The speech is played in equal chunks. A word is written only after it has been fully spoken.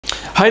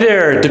Hi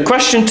there, the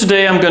question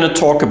today I'm going to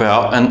talk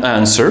about and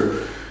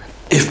answer,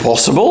 if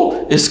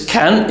possible, is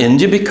can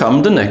India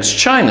become the next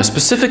China?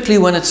 Specifically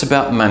when it's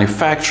about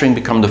manufacturing,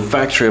 become the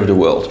factory of the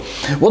world.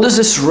 What is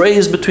this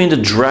race between the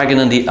dragon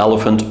and the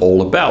elephant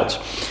all about?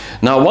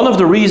 Now, one of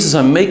the reasons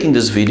I'm making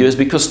this video is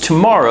because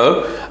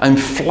tomorrow I'm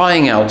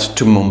flying out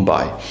to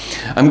Mumbai.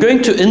 I'm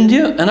going to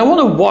India and I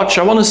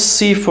want to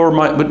see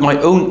with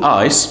my own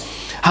eyes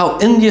how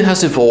India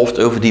has evolved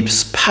over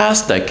this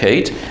past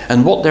decade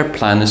and what their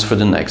plan is for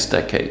the next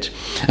decade.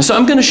 And so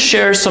I'm going to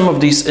share some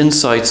of these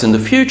insights in the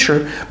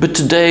future, but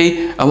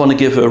today I want to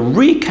give a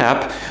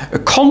recap, a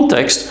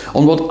context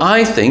on what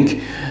I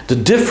think the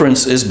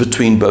difference is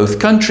between both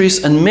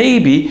countries and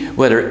maybe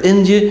whether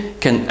India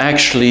can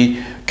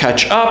actually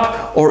catch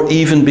up or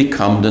even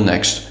become the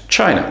next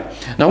China.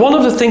 Now, one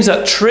of the things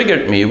that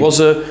triggered me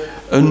was a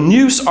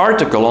news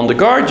article on The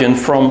Guardian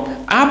from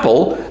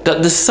Apple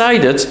that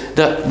decided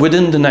that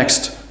within the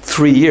next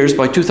 3 years,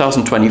 by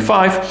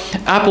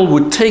 2025, Apple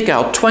would take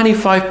out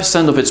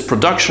 25% of its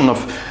production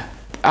of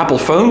Apple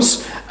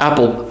phones,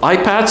 Apple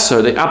iPads,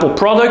 so the Apple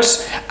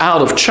products,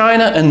 out of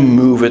China and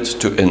move it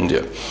to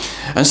India.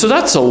 And so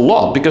that's a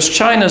lot, because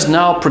China is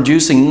now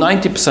producing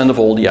 90% of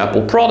all the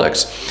Apple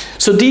products.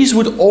 So these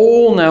would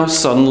all now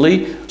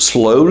suddenly,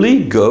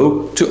 slowly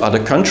go to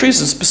other countries,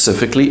 and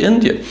specifically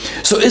India.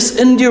 So is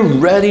India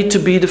ready to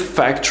be the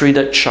factory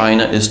that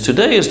China is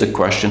today, is the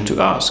question to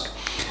ask.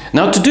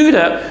 Now, to do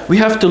that, we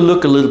have to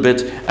look a little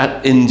bit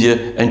at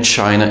India and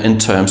China in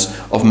terms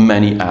of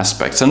many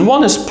aspects. And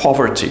one is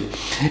poverty.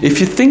 If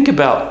you think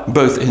about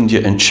both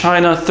India and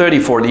China, 30,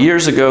 40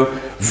 years ago,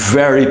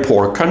 very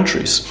poor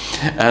countries.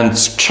 And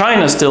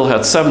China still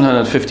had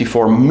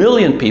 754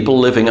 million people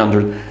living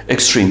under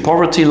extreme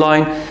poverty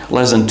line,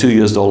 less than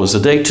 $2 a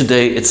day.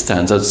 Today, it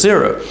stands at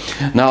 0.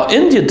 Now,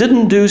 India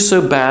didn't do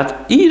so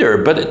bad either,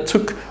 but it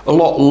took a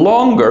lot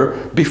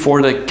longer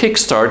before they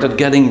kick-started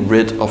getting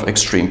rid of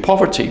extreme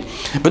poverty.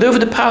 But over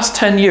the past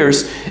 10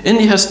 years,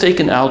 India has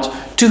taken out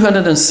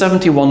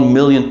 271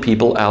 million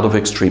people out of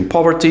extreme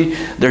poverty.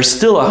 There's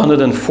still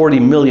 140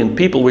 million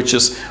people, which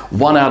is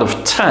 1 out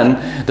of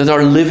 10, that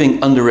are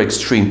living under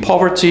extreme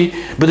poverty.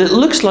 But it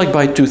looks like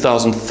by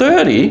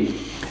 2030,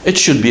 it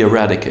should be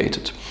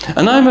eradicated.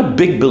 And I'm a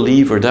big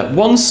believer that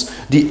once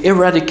the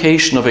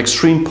eradication of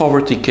extreme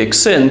poverty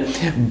kicks in,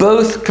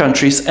 both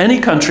countries,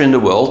 any country in the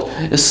world,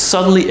 is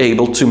suddenly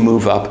able to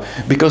move up,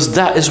 because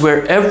that is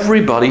where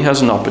everybody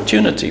has an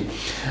opportunity.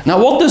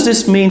 Now, what does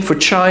this mean for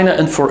China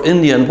and for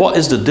India, and what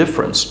is the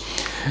difference?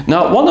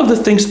 Now, one of the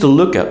things to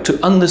look at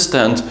to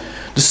understand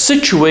the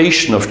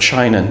situation of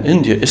China and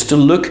India is to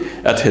look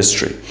at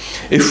history.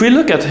 If we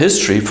look at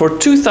history, for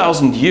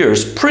 2,000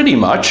 years, pretty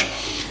much,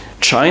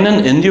 China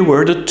and India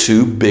were the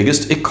two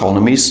biggest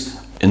economies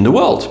in the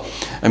world.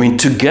 I mean,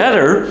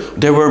 together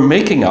they were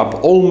making up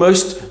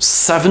almost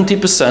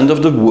 70%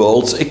 of the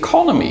world's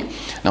economy.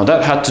 Now,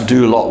 that had to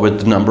do a lot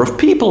with the number of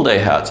people they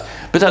had.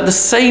 But at the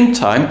same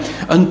time,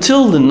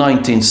 until the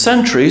 19th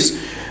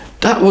centuries,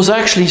 that was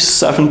actually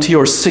 70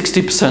 or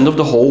 60% of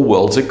the whole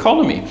world's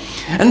economy.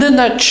 And then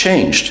that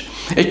changed.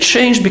 It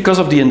changed because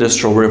of the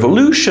Industrial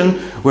Revolution,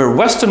 where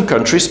Western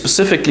countries,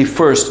 specifically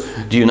first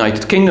the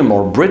United Kingdom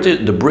or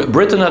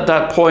Britain at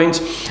that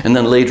point, and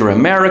then later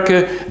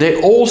America,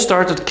 they all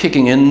started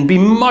kicking in and be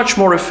much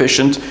more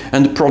efficient,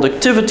 and the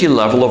productivity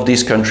level of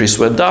these countries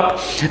went up.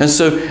 And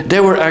so they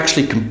were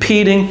actually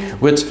competing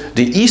with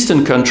the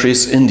Eastern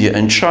countries, India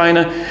and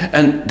China,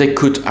 and they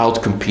could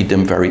outcompete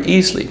them very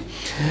easily.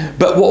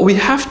 But what we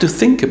have to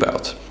think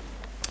about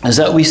is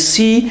that we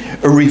see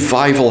a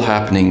revival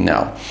happening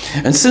now.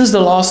 And since the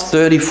last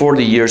 30,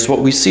 40 years, what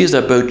we see is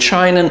that both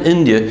China and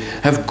India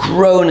have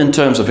grown in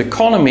terms of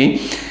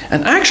economy,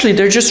 and actually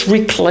they're just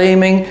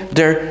reclaiming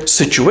their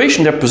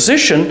situation, their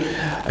position,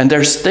 and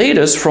their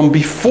status from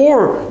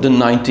before the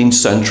 19th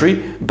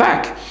century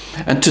back.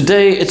 And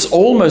today it's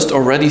almost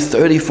already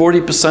 30,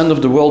 40%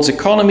 of the world's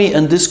economy,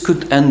 and this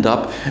could end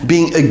up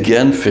being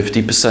again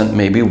 50%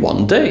 maybe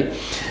one day.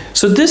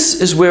 So this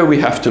is where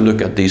we have to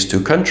look at these two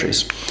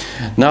countries.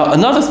 Now,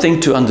 another thing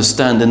to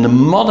understand in the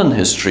modern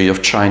history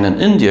of China and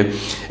India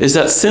is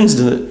that since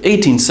the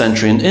 18th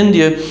century in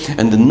India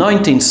and the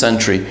 19th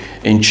century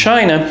in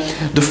China,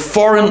 the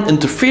foreign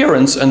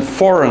interference and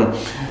foreign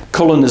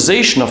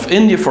colonization of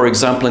India, for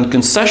example, and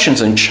concessions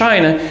in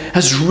China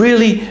has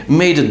really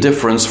made a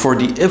difference for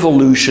the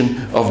evolution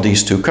of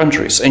these two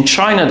countries. In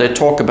China, they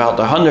talk about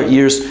the 100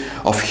 years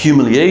of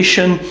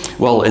humiliation.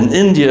 Well, in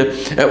India,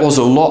 it was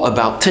a lot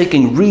about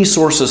taking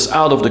resources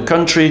out of the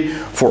country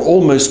for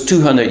almost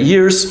 200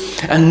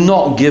 years and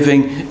not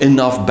giving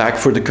enough back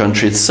for the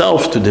country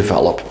itself to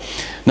develop.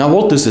 Now,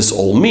 what does this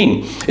all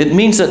mean? It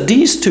means that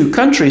these two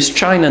countries,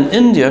 China and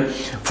India,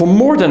 for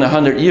more than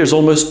 100 years,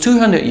 almost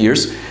 200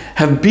 years,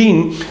 have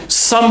been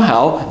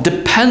somehow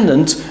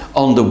dependent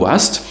on the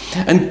West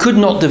and could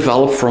not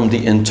develop from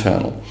the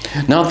internal.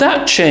 Now,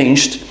 that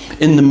changed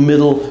in the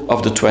middle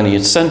of the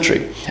 20th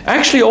century,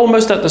 actually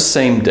almost at the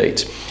same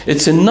date.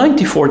 It's in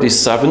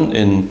 1947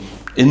 in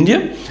India,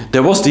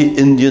 there was the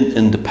Indian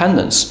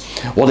independence.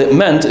 What it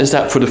meant is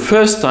that for the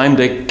first time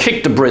they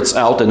kicked the Brits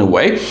out in a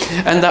way,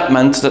 and that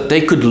meant that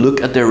they could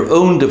look at their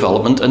own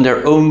development and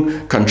their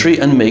own country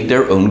and make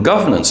their own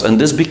governance. And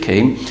this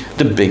became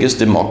the biggest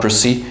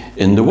democracy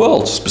in the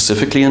world,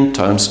 specifically in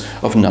terms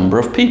of number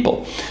of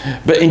people.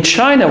 But in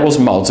China was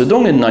Mao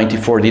Zedong in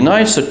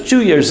 1949, so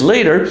 2 years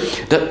later,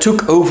 that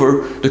took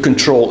over the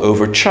control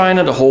over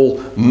China, the whole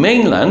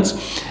mainland.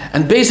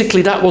 And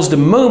basically that was the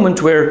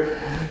moment where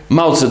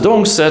Mao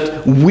Zedong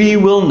said, we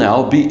will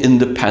now be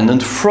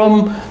independent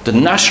from the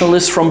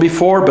nationalists from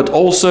before, but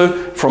also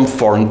from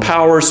foreign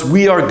powers.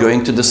 We are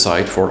going to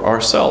decide for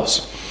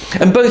ourselves.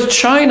 And both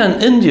China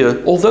and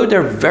India, although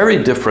they're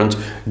very different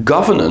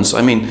governance,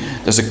 I mean,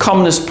 there's a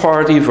communist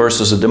party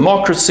versus a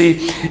democracy.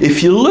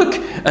 If you look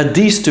at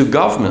these two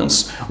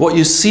governments, what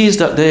you see is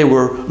that they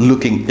were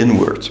looking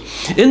inward.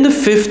 In the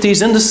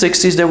 50s, in the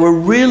 60s, they were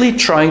really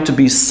trying to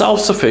be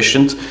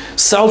self-sufficient,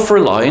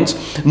 self-reliant,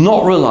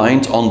 not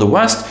reliant on the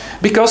West,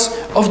 because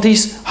of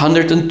these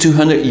 100 and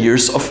 200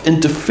 years of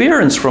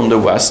interference from the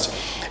West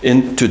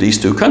into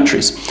these two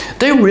countries.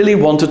 They really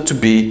wanted to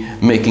be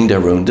making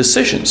their own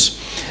decisions.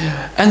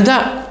 And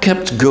that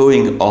kept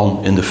going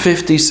on in the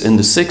 50s, in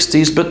the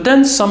 60s, but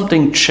then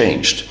something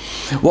changed.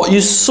 What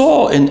you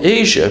saw in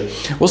Asia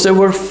was there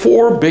were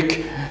four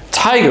big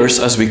tigers,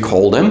 as we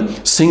call them: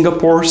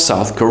 Singapore,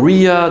 South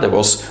Korea, there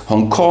was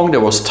Hong Kong, there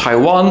was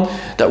Taiwan,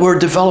 that were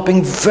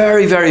developing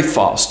very, very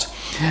fast.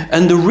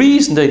 And the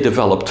reason they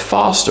developed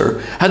faster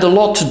had a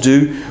lot to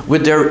do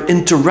with their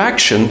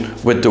interaction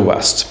with the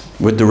West,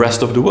 with the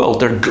rest of the world,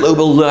 their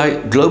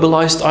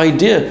globalized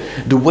idea,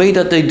 the way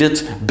that they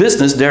did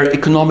business. Their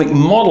economic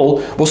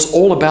model was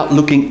all about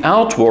looking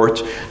outward,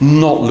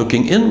 not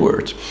looking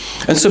inward.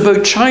 And so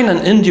both China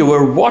and India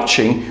were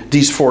watching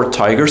these four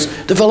tigers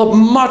develop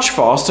much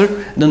faster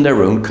than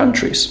their own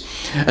countries.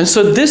 And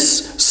so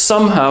this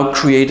somehow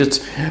created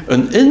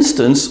an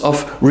instance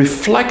of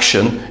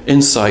reflection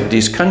inside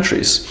these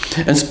countries.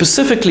 And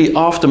specifically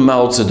after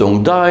Mao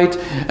Zedong died,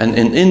 and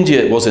in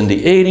India it was in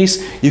the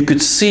 80s, you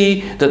could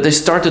see that they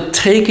started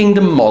taking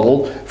the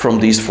model from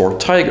these four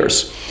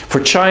tigers. For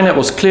China, it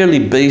was clearly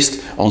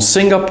based on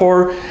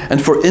Singapore, and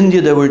for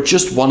India, they were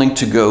just wanting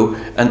to go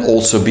and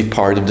also be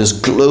part of this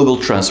global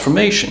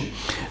transformation.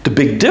 The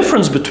big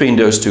difference between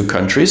those two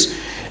countries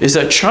is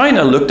that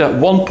China looked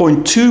at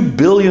 1.2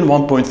 billion,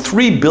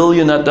 1.3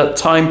 billion at that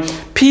time,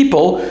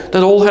 people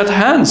that all had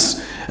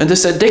hands. And they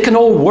said they can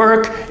all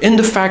work in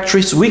the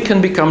factories, we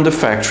can become the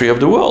factory of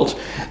the world.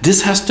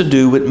 This has to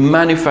do with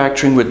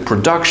manufacturing, with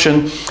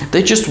production.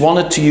 They just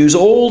wanted to use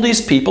all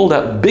these people,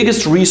 that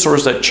biggest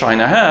resource that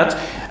China had,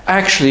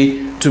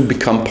 actually to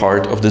become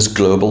part of this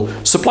global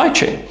supply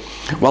chain.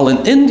 While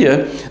in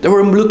India, they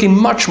were looking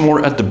much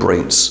more at the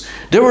brains.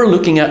 They were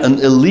looking at an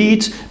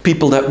elite,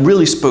 people that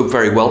really spoke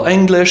very well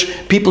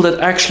English, people that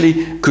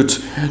actually could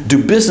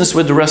do business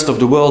with the rest of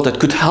the world, that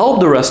could help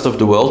the rest of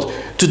the world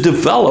to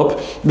develop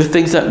the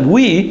things that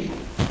we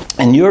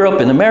in Europe,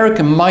 in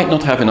America, might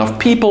not have enough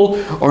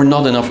people or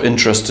not enough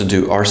interest to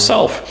do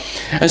ourselves.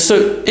 And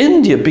so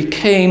India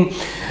became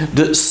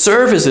the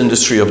service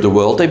industry of the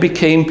world. They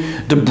became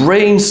the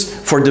brains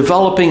for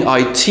developing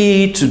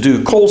IT, to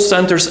do call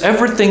centers.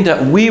 Everything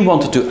that we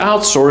wanted to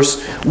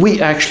outsource,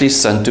 we actually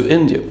sent to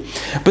India.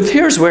 But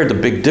here's where the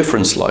big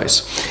difference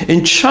lies.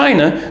 In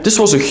China, this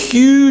was a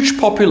huge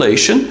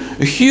population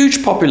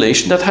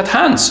that had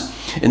hands.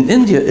 In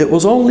India, it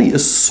was only a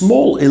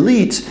small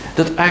elite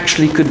that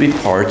actually could be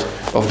part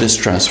of this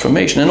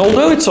transformation. And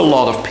although it's a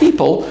lot of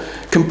people,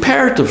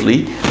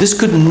 comparatively, this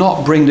could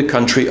not bring the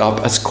country up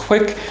as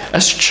quick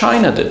as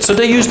China did. So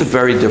they used a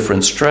very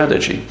different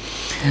strategy.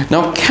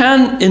 Now,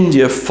 can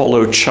India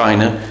follow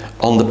China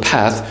on the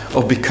path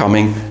of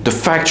becoming the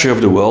factory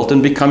of the world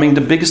and becoming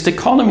the biggest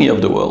economy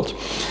of the world?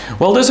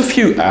 Well, there's a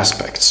few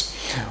aspects.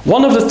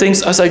 One of the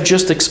things, as I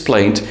just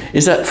explained,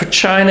 is that for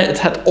China it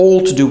had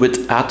all to do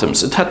with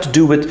atoms. It had to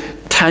do with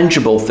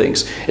tangible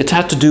things. It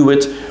had to do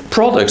with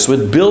products,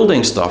 with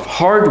building stuff,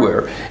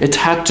 hardware. It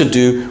had to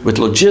do with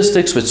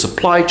logistics, with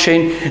supply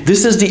chain.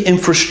 This is the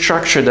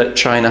infrastructure that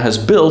China has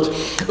built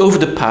over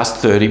the past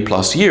 30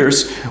 plus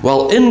years,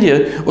 while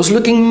India was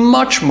looking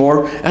much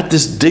more at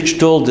this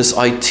digital, this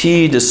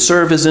IT, this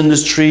service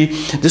industry.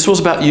 This was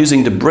about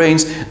using the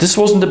brains. This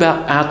wasn't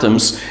about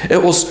atoms.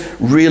 It was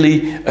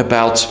really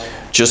about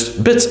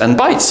just bits and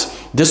bytes.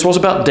 This was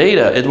about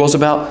data. It was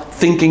about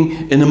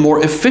thinking in a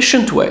more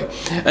efficient way.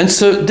 And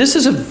so this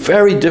is a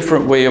very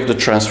different way of the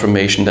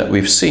transformation that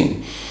we've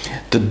seen.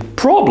 The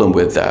problem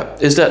with that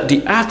is that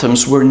the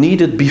atoms were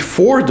needed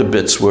before the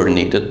bits were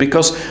needed,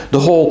 because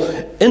the whole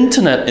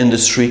internet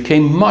industry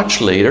came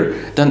much later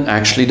than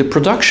actually the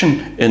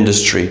production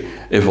industry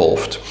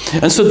evolved.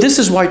 And so this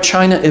is why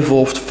China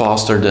evolved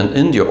faster than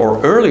India,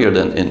 or earlier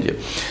than India.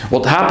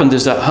 What happened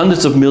is that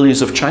hundreds of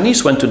millions of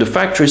Chinese went to the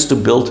factories to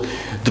build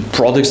the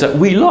products that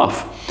we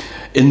love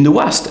in the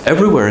West,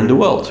 everywhere in the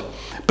world.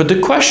 But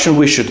the question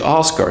we should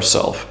ask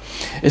ourselves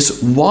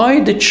is, why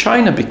did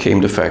China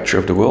become the factory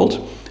of the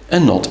world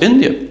and not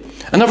India?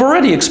 And I've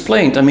already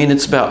explained, I mean,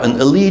 it's about an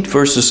elite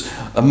versus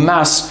a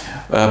mass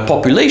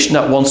population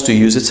that wants to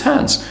use its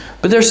hands.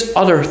 But there's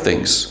other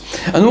things.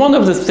 And one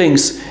of the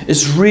things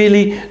is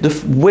really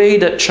the way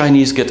that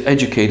Chinese get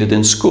educated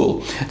in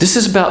school. This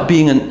is about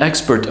being an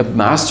expert, a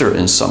master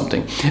in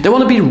something. They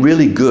want to be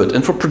really good.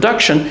 And for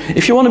production,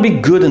 if you want to be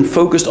good and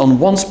focused on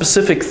one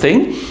specific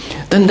thing,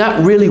 then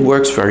that really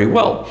works very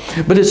well.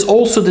 But it's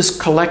also this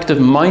collective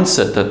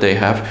mindset that they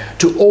have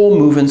to all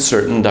move in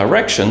certain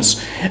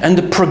directions, and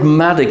the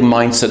pragmatic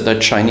mindset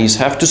that Chinese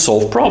have to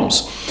solve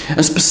problems.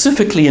 And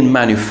specifically in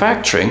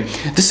manufacturing,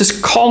 this is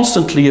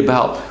constantly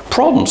about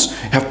problems.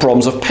 You have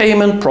problems of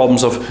payment,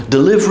 problems of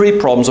delivery,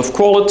 problems of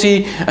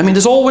quality. I mean,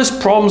 there's always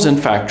problems in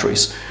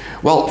factories.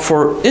 Well,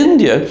 for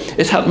India,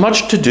 it had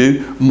much to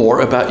do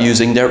more about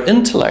using their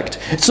intellect.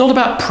 It's not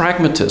about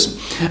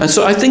pragmatism. And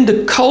so I think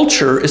the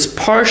culture is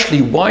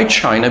partially why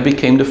China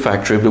became the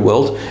factory of the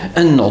world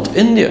and not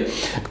India.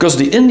 Because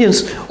the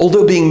Indians,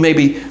 although being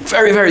maybe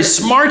very, very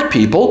smart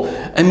people,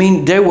 I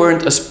mean, they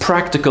weren't as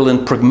practical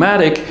and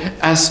pragmatic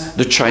as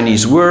the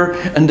Chinese were,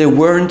 and they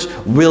weren't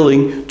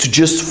willing to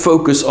just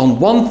focus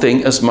on one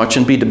thing as much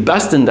and be the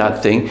best in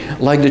that thing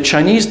like the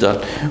Chinese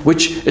did,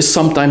 which is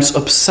sometimes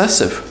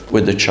obsessive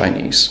with the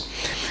Chinese.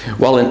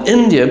 While in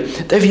India,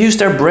 they've used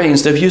their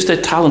brains, they've used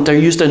their talent,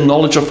 they've used their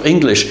knowledge of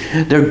English,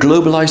 their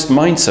globalized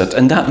mindset.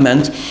 And that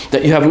meant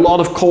that you have a lot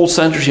of call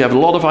centers, you have a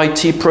lot of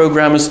IT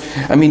programmers.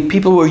 I mean,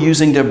 people were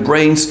using their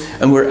brains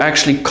and were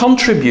actually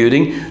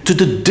contributing to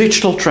the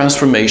digital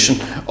transformation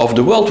of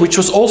the world, which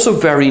was also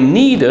very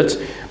needed.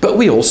 But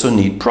we also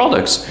need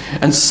products.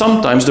 And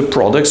sometimes the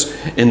products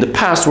in the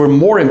past were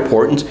more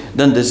important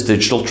than this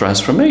digital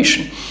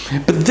transformation.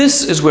 But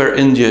this is where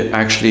India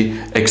actually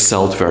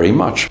excelled very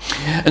much.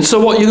 And so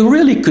what you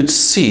really could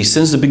see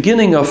since the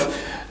beginning of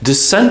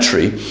this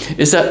century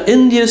is that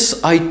India's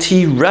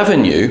IT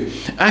revenue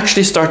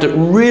actually started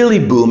really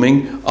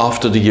booming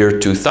after the year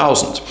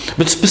 2000,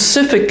 but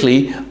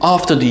specifically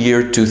after the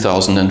year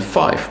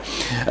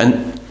 2005.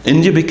 And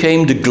India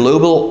became the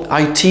global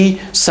IT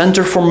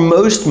center for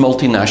most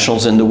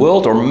multinationals in the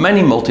world, or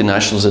many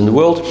multinationals in the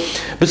world,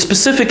 but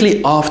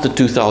specifically after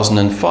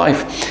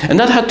 2005. And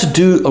that had to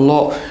do a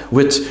lot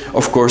with,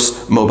 of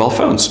course, mobile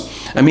phones.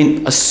 I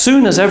mean, as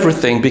soon as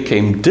everything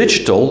became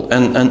digital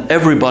and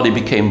everybody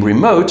became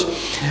remote,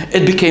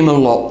 it became a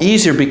lot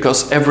easier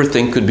because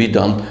everything could be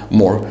done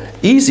more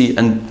easy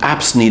and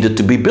apps needed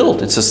to be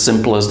built. It's as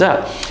simple as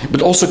that.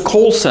 But also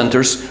call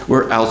centers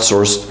were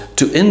outsourced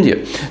to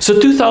India. So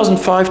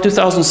 2005,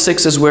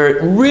 2006 is where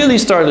it really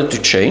started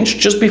to change,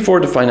 just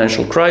before the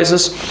financial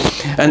crisis.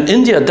 And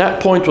India at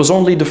that point was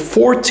only the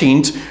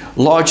 14th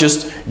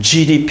largest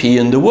GDP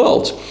in the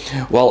world.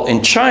 While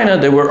in China,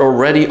 they were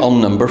already on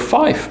number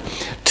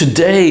 5.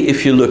 Today,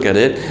 if you look at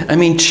it, I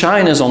mean,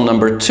 China is on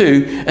number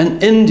 2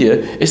 and India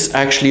is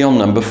actually on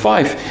number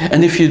 5.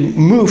 And if you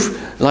move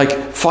like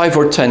 5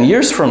 or 10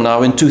 years from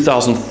now, in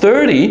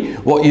 2030,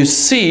 what you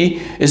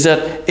see is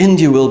that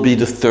India will be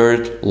the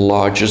 3rd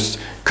largest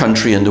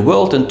country in the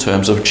world in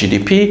terms of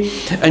GDP,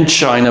 and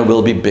China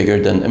will be bigger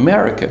than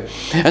America.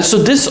 And so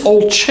this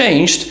all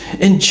changed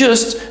in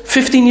just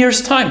 15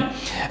 years' time.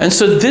 And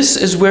so this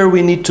is where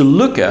we need to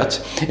look at.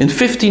 In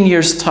 15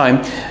 years'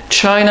 time,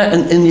 China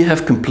and India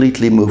have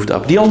completely moved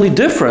up. The only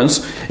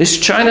difference is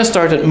China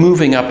started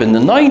moving up in the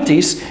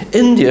 90s,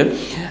 India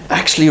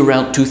actually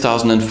around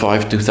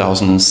 2005,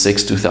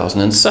 2006,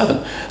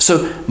 2007.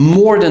 So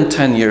more than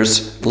 10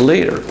 years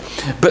later.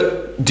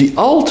 But the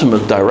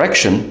ultimate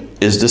direction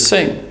is the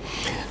same.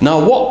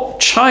 Now,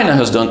 what China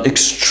has done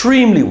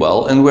extremely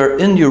well, and where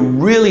India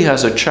really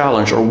has a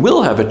challenge, or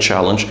will have a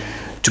challenge,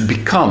 to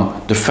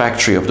become the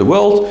factory of the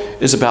world,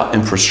 is about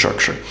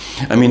infrastructure.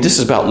 I mean, this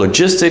is about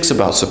logistics,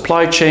 about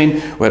supply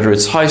chain, whether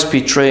it's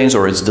high-speed trains,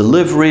 or it's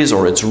deliveries,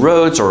 or it's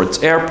roads, or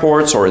it's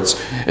airports, or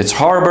it's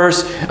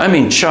harbors. I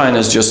mean, China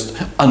is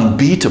just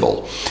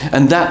unbeatable.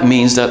 And that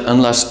means that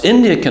unless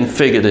India can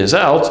figure this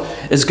out,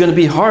 it's going to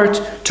be hard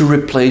to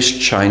replace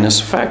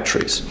China's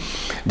factories.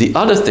 The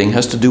other thing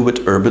has to do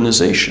with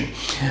urbanization.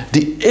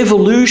 The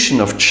evolution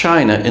of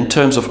China in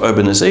terms of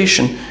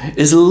urbanization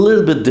is a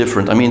little bit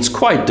different. I mean, it's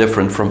quite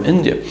different from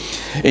India.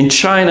 In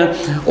China,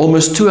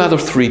 almost 2 out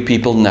of 3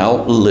 people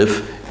now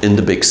live in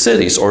the big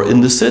cities, or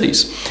in the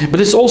cities. But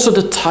it's also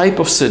the type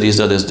of cities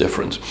that is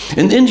different.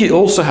 In India, you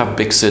also have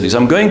big cities.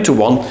 I'm going to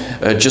one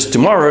just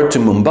tomorrow, to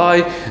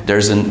Mumbai.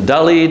 There's in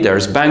Delhi,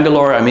 there's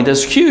Bangalore. I mean,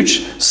 there's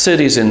huge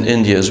cities in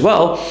India as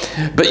well.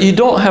 But you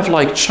don't have,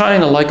 like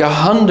China, like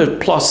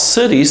 100+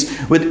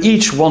 cities with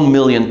each 1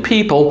 million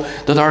people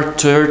that are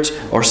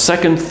 3rd or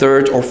 2nd,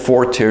 3rd or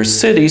 4th tier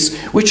cities,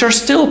 which are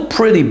still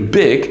pretty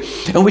big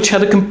and which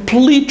had a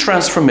complete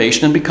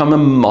transformation and become a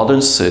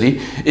modern city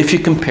if you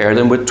compare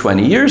them with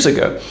 20 years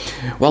ago.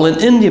 While in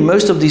India,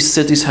 most of these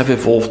cities have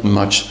evolved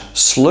much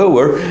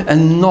slower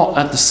and not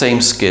at the same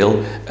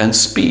scale and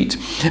speed.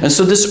 And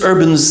so this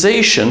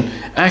urbanization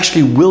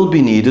actually will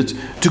be needed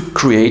to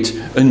create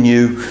a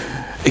new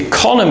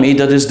economy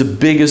that is the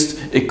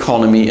biggest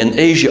economy in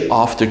Asia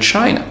after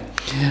China.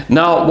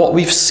 Now, what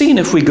we've seen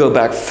if we go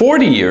back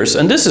 40 years,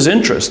 and this is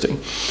interesting,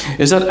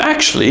 is that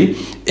actually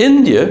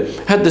India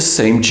had the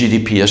same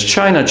GDP as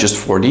China just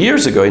 40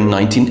 years ago in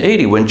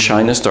 1980 when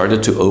China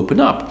started to open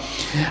up.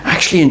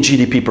 Actually, in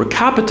GDP per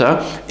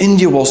capita,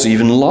 India was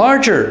even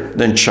larger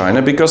than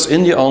China because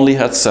India only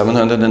had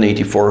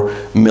 784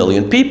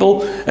 million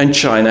people and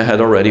China had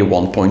already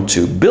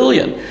 1.2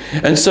 billion.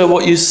 And so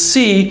what you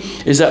see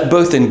is that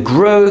both in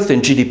growth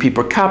and GDP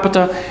per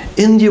capita,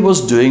 India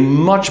was doing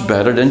much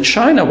better than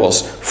China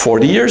was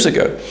 40 years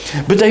ago.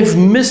 But they've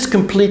missed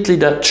completely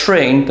that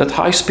train, that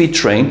high-speed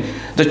train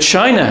that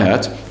China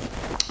had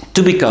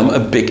to become a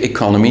big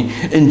economy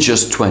in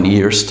just 20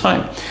 years'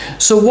 time.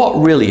 So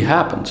what really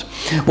happened?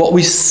 What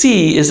we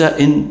see is that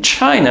in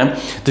China,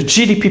 the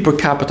GDP per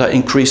capita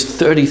increased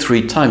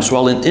 33 times,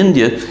 while in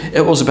India,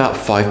 it was about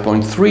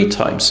 5.3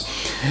 times.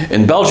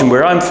 In Belgium,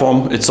 where I'm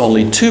from, it's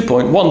only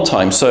 2.1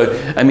 times. So,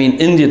 I mean,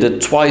 India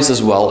did twice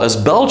as well as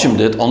Belgium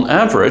did on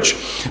average,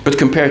 but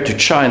compared to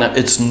China,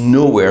 it's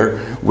nowhere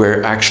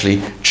where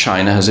actually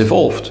China has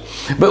evolved.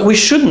 But we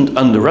shouldn't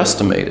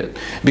underestimate it,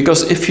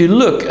 because if you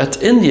look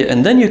at India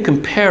and then you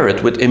compare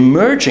it with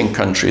emerging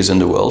countries in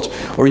the world,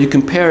 or you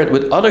compare it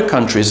with other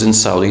countries in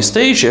Southeast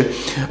Asia,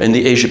 in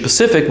the Asia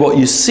Pacific, what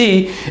you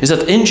see is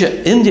that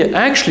India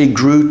actually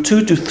grew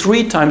 2 to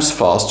 3 times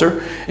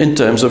faster in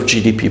terms of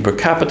GDP per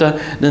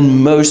capita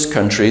than most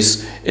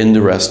countries in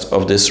the rest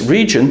of this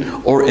region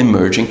or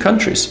emerging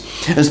countries.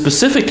 And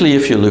specifically,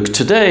 if you look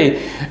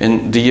today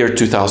in the year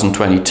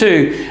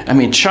 2022, I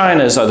mean,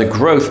 China is at a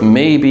growth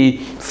maybe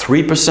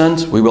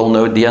 3%. We will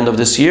know at the end of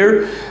this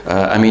year.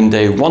 I mean,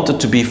 they wanted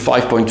to be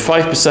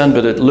 5.5%,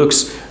 but it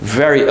looks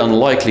very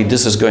unlikely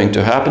this is going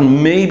to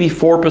happen. Maybe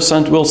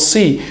 4%, we'll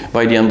see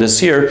by the end of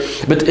this year.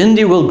 But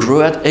India will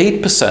grow at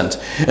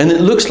 8%. And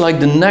it looks like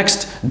the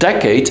next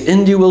decade,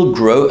 India will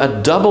grow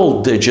at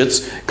double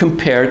digits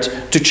compared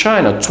to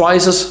China,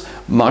 twice as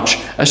much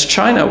as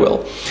China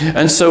will.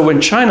 And so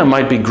when China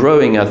might be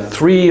growing at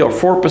 3 or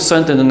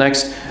 4% in the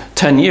next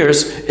 10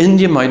 years,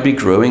 India might be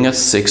growing at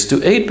 6 to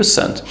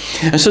 8%.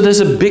 And so there's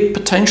a big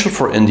potential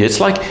for India. It's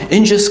like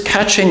India's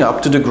catching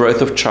up to the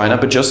growth of China,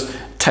 but just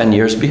 10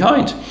 years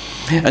behind.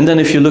 And then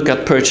if you look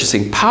at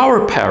purchasing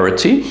power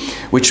parity,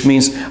 which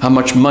means how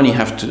much money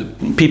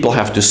people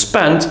have to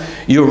spend,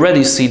 you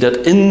already see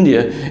that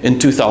India in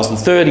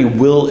 2030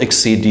 will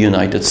exceed the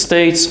United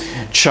States.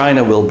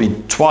 China will be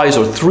twice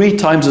or 3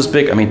 times as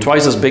big, I mean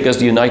twice as big as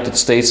the United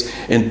States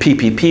in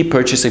PPP,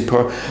 purchasing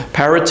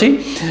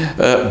parity.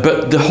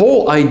 But the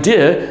whole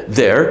idea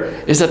there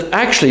is that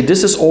actually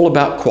this is all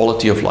about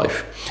quality of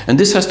life. And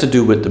this has to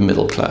do with the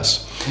middle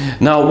class.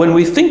 Now, when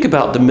we think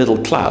about the middle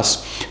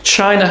class,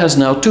 China has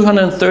now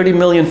 230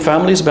 million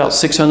families, about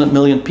 600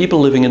 million people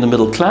living in the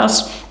middle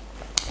class.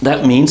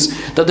 That means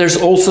that there's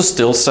also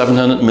still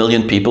 700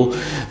 million people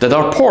that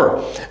are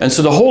poor. And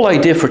so the whole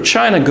idea for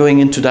China going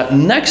into that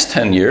next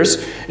 10 years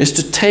is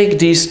to take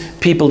these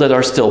people that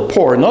are still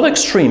poor, not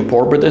extreme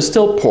poor, but they're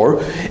still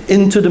poor,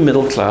 into the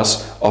middle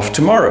class of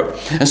tomorrow.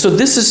 And so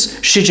this is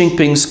Xi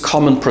Jinping's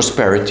common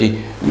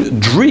prosperity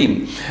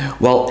dream.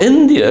 While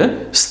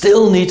India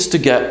still needs to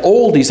get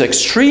all these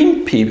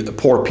extreme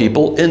poor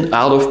people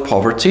out of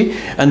poverty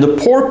and the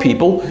poor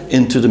people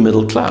into the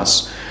middle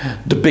class.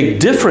 The big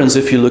difference,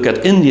 if you look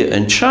at India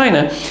and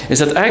China, is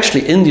that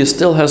actually India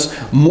still has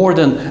more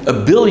than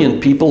 1 billion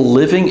people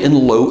living in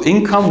low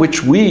income,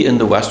 which we in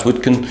the West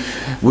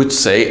would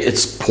say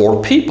it's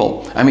poor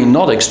people. I mean,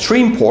 not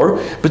extreme poor,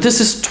 but this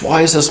is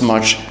twice as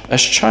much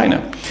as China.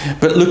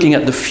 But looking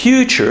at the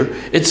future,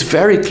 it's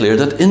very clear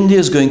that India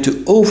is going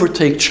to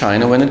overtake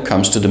China when it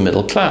comes to the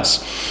middle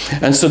class.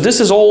 And so this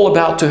is all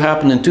about to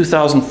happen in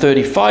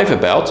 2035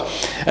 about,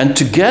 and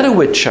together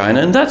with China,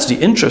 and that's the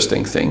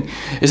interesting thing,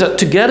 is that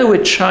together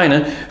with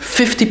China,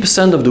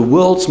 50% of the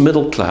world's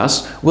middle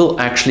class will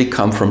actually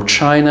come from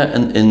China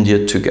and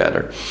India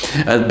together.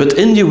 But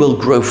India will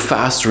grow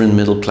faster in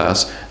middle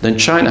class than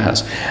China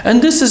has.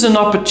 And this is an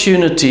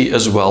opportunity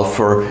as well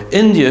for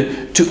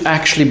India to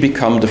actually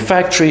become the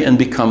factory and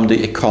become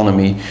the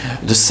economy,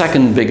 the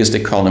second biggest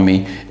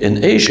economy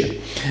in Asia.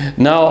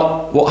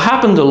 Now, what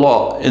happened a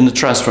lot in the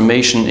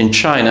transformation in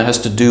China has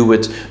to do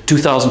with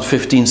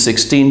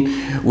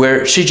 2015-16,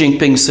 where Xi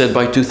Jinping said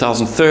by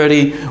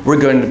 2030, we're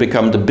going to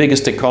become the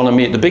biggest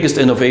economy, the biggest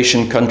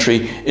innovation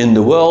country in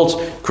the world,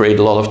 create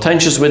a lot of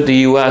tensions with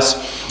the US.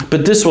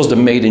 But this was the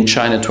Made in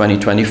China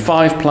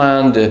 2025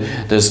 plan,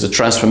 there's the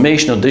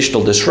transformational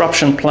digital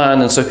disruption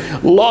plan, and so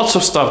lots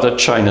of stuff that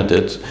China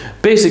did,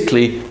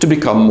 basically to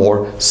become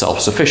more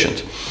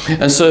self-sufficient.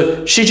 And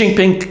so Xi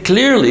Jinping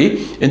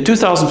clearly in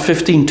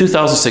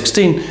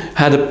 2015-2016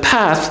 had a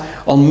path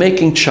on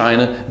making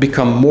China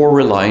become more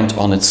reliant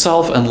on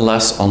itself and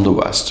less on the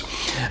West.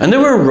 And they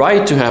were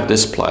right to have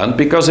this plan,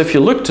 because if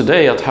you look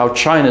today at how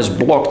China is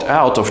blocked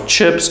out of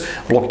chips,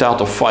 blocked out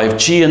of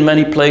 5G in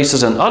many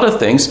places and other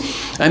things,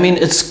 I mean,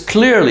 it's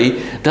clearly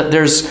that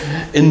there's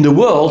in the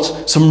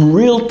world some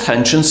real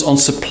tensions on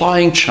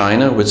supplying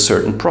China with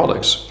certain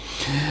products.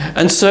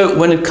 And so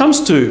when it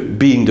comes to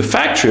being the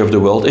factory of the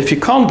world, if you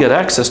can't get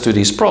access to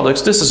these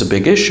products, this is a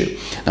big issue.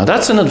 Now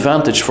that's an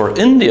advantage for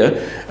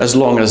India. As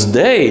long as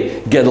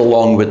they get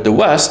along with the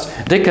West,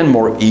 they can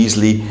more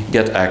easily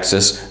get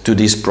access to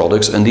these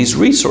products and these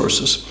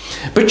resources.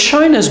 But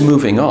China is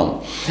moving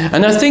on.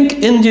 And I think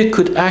India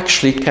could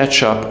actually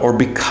catch up or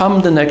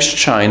become the next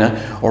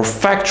China or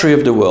factory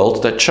of the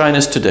world that China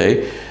is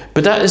today.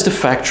 But that is the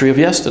factory of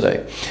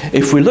yesterday.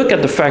 If we look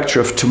at the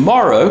factory of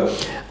tomorrow,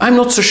 I'm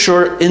not so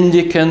sure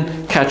India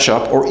can catch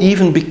up or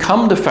even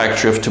become the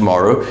factory of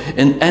tomorrow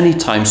in any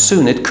time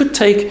soon. It could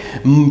take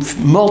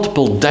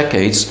multiple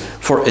decades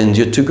for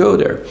India to go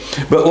there.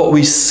 But what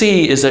we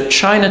see is that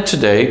China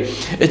today,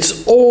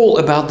 it's all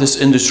about this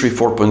Industry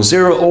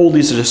 4.0, all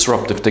these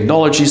disruptive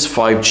technologies,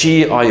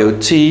 5G,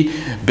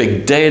 IoT,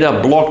 big data,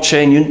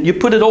 blockchain, you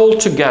put it all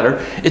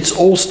together, it's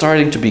all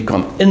starting to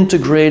become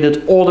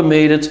integrated,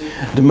 automated,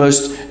 the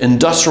most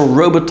industrial,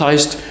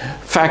 robotized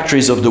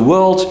factories of the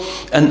world,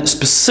 and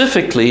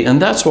specifically,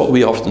 and that's what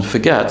we often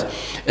forget,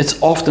 it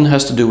often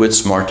has to do with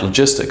smart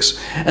logistics.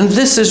 And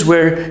this is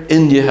where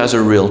India has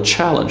a real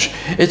challenge.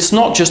 It's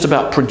not just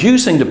about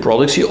producing the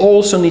products, you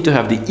also need to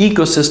have the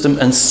ecosystem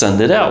and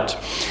send it out.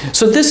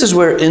 So this is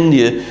where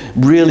India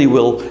really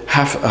will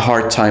have a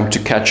hard time to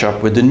catch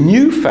up with the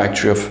new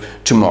factory of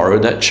tomorrow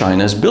that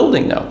China is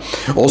building now.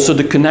 Also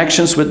the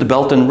connections with the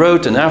Belt and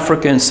Road in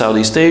Africa and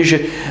Southeast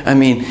Asia, I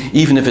mean,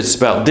 even if it's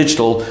about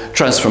digital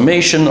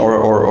transformation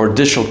or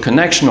digital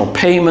connection or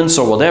payments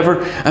or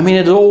whatever, I mean,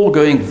 it's all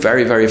going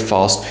very, very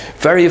fast,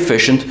 very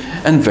efficient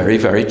and very,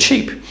 very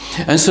cheap.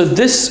 And so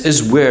this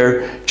is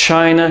where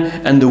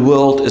China and the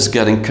world is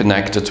getting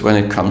connected when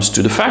it comes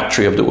to the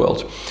factory of the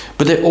world.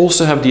 But they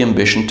also have the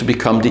ambition to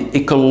become the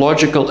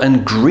ecological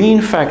and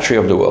green factory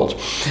of the world.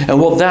 And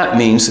what that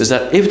means is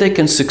that if they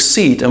can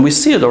succeed, and we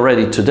see it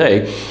already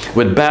today,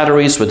 with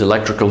batteries, with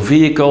electrical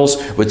vehicles,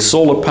 with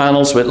solar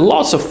panels, with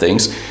lots of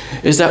things,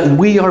 is that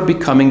we are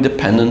becoming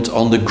dependent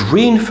on the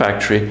green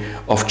factory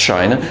of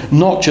China,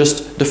 not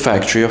just the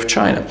factory of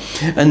China.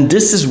 And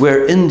this is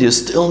where India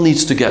still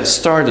needs to get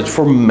started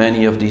for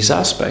many of these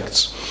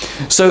aspects.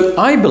 So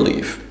I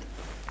believe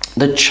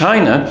that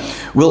China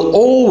will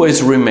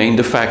always remain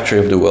the factory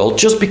of the world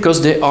just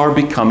because they are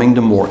becoming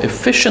the more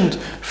efficient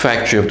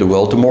factory of the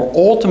world, the more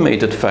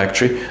automated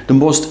factory, the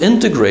most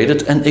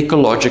integrated and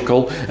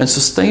ecological and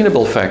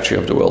sustainable factory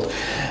of the world.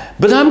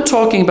 But I'm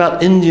talking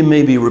about India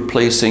maybe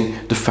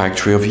replacing the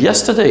factory of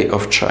yesterday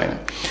of China.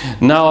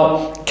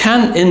 Now,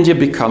 can India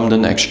become the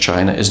next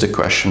China is the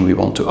question we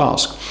want to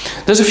ask.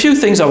 There's a few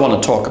things I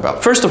want to talk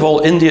about. First of all,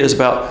 India is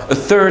about a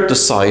third the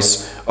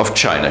size of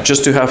China,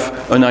 just to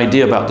have an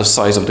idea about the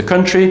size of the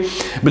country.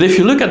 But if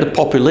you look at the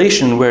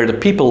population where the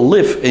people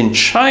live in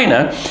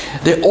China,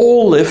 they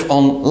all live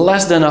on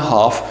less than a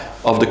half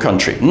of the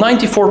country.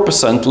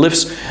 94%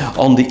 lives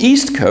on the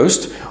east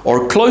coast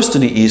or close to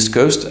the east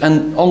coast,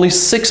 and only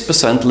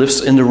 6%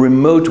 lives in the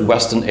remote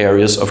western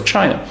areas of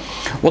China.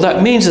 What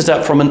that means is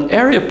that from an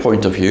area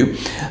point of view,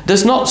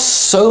 there's not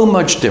so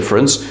much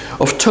difference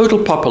of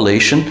total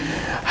population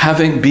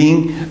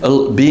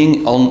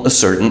being on a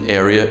certain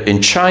area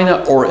in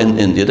China or in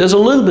India. There's a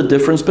little bit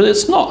difference, but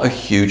it's not a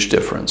huge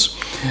difference.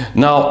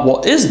 Now,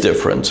 what is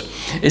different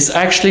is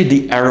actually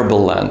the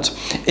arable land.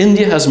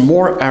 India has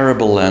more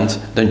arable land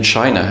than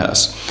China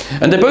has.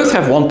 And they both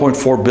have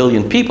 1.4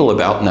 billion people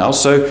about now,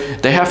 so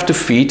they have to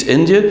feed.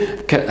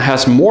 India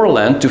has more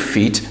land to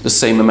feed the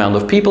same amount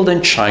of people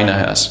than China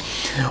has.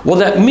 What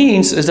that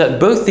means is that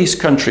both these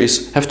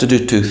countries have to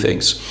do two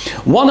things.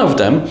 One of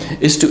them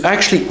is to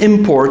actually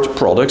import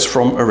products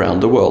from around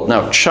the world.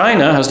 Now,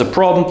 China has the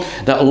problem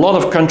that a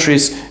lot of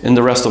countries in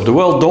the rest of the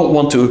world don't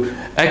want to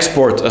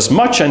export as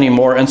much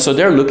anymore, and so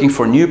they're looking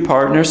for new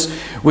partners,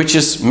 which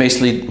is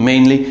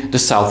mainly the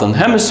Southern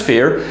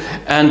Hemisphere,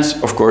 and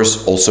of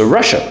course also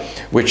Russia,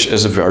 which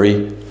is a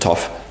very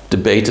tough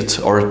debated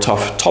or a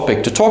tough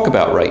topic to talk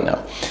about right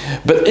now.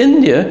 But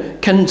India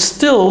can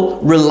still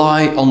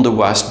rely on the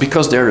West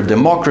because they're a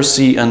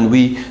democracy, and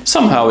we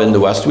somehow in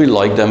the West we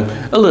like them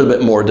a little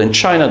bit more than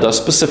China does,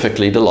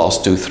 specifically the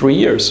last 2-3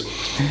 years.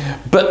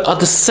 But at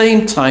the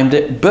same time,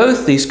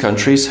 both these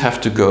countries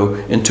have to go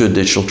into a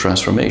digital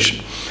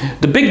transformation.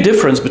 The big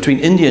difference between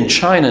India and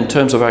China in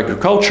terms of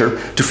agriculture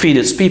to feed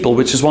its people,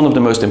 which is one of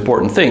the most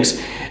important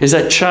things, is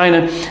that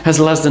China has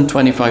less than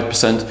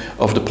 25%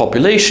 of the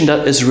population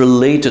that is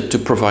related to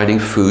providing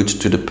food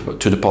to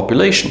the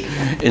population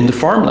in the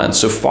farmland,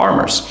 so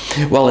farmers.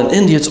 Well, in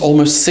India it's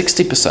almost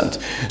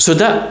 60%. So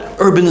that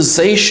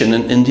urbanization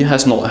in India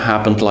has not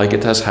happened like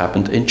it has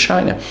happened in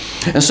China.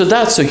 And so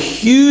that's a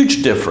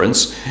huge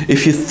difference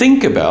if you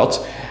think about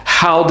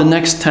how the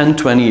next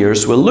 10-20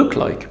 years will look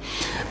like.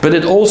 But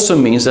it also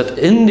means that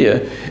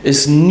India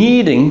is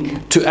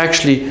needing to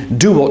actually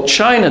do what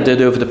China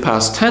did over the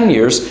past 10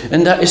 years,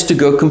 and that is to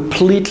go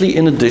completely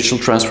in a digital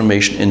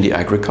transformation in the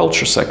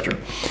agriculture sector.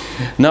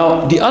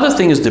 Now, the other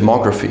thing is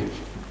demography.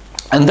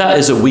 And that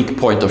is a weak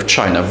point of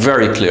China,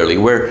 very clearly,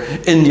 where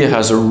India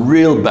has a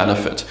real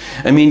benefit.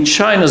 I mean,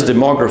 China's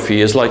demography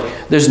is like,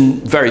 there's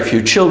very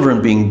few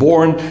children being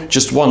born,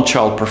 just one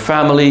child per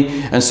family,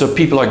 and so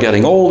people are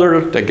getting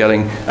older. They're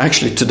getting,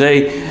 actually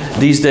today,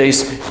 these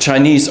days,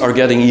 Chinese are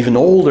getting even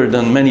older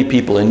than many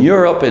people in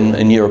Europe,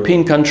 in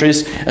European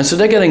countries, and so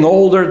they're getting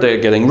older, they're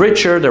getting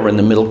richer, they're in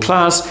the middle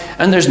class,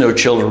 and there's no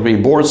children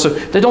being born, so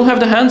they don't have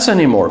the hands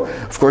anymore.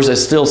 Of course,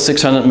 there's still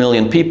 600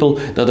 million people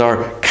that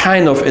are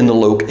kind of in the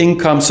low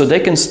income, so they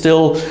can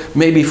still,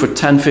 maybe for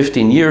 10,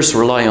 15 years,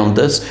 rely on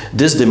this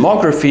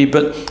demography,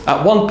 but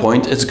at one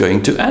point it's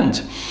going to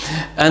end.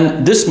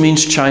 And this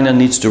means China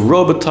needs to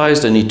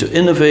robotize, they need to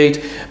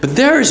innovate, but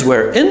there is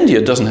where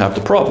India doesn't have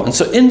the problem. And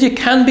so India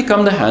can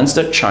become the hands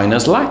that China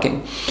is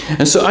lacking.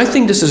 And so I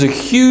think this is a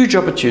huge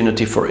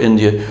opportunity for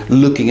India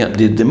looking at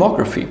the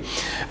demography.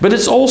 But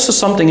it's also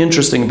something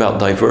interesting about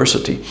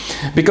diversity.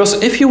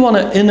 Because if you want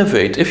to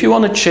innovate, if you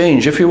want to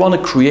change, if you want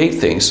to create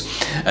things,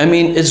 I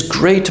mean, it's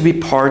great to be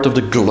part of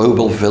the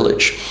global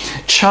village.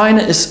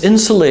 China is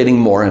insulating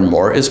more and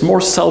more, is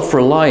more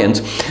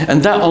self-reliant,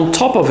 and that on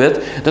top of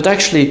it, that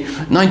actually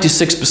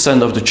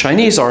 96% of the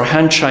Chinese are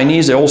Han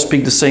Chinese, they all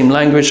speak the same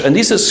language, and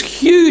this is a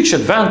huge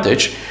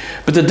advantage.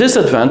 But the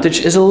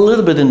disadvantage is a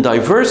little bit in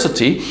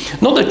diversity.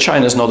 Not that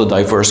China is not a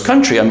diverse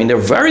country, I mean they're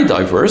very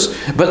diverse,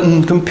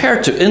 but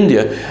compared to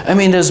India, I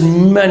mean there's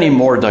many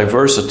more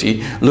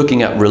diversity,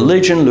 looking at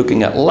religion,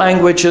 looking at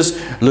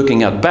languages,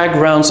 looking at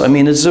backgrounds. I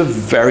mean it's a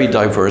very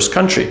diverse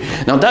country.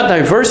 Now that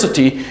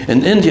diversity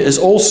in India is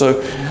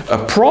also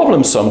a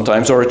problem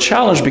sometimes, or a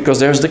challenge, because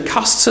there's the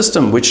caste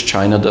system which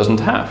China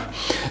doesn't have.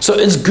 So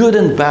it's good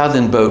and bad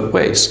in both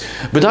ways.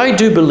 But I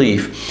do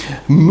believe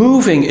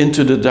moving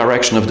into the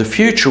direction of the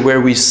future,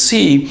 where we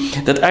see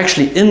that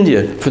actually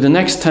India for the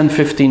next 10,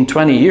 15,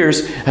 20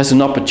 years has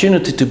an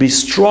opportunity to be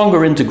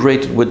stronger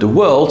integrated with the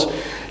world,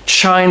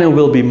 China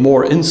will be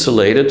more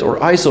insulated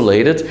or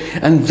isolated,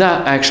 and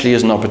that actually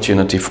is an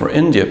opportunity for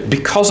India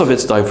because of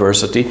its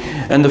diversity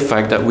and the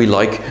fact that we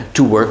like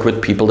to work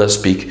with people that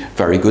speak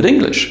very good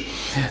English.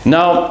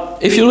 Now,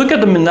 if you look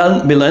at the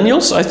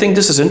millennials, I think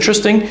this is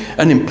interesting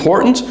and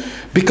important,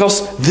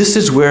 because this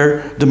is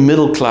where the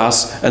middle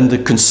class and the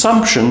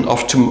consumption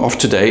of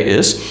today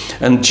is,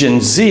 and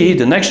Gen Z,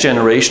 the next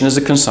generation, is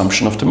the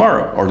consumption of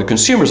tomorrow, or the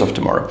consumers of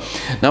tomorrow.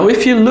 Now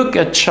if you look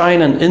at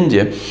China and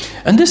India,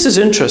 and this is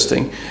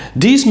interesting,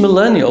 these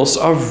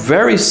millennials are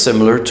very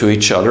similar to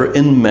each other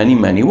in many,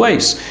 many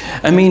ways.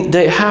 I mean,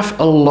 they have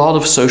a lot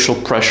of social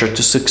pressure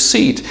to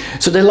succeed,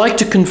 so they like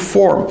to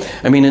conform.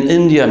 I mean, in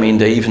India, I mean,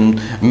 they even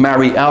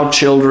marry out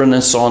children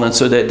and so on, and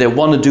so they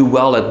want to do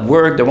well at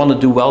work, they want to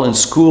do well in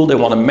school, they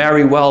want to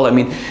marry well. I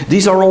mean,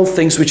 these are all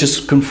things which is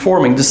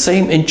conforming. The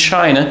same in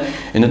China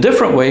in a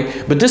different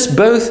way, but this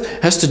both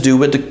has to do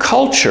with the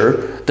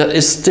culture that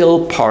is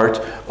still part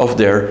of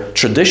their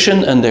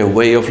tradition and their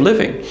way of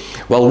living.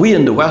 Well, we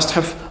in the West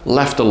have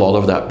left a lot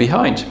of that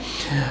behind.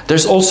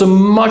 There's also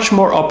much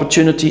more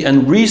opportunity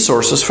and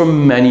resources for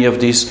many of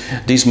these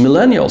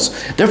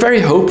millennials. They're very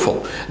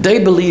hopeful.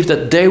 They believe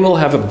that they will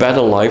have a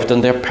better life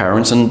than their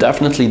parents, and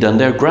definitely than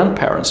their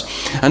grandparents.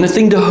 And I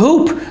think the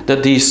hope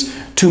that these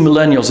two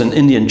millennials in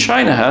India and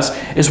China has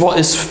is what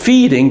is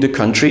feeding the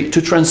country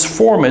to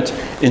transform it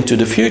into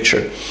the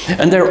future.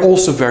 And they're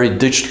also very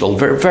digital,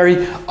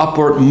 very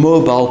upward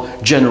mobile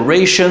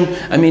generation.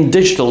 I mean,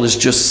 digital is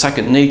just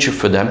second nature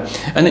for them.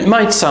 And it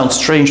might sound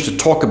strange to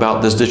talk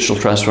about this digital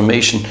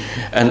transformation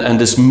and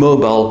this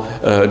mobile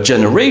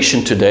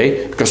generation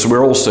today, because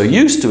we're all so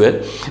used to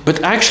it.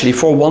 But actually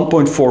for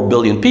 1.4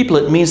 billion people,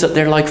 it means that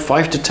they're like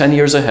 5 to 10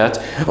 years ahead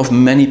of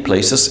many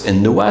places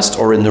in the West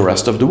or in the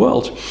rest of the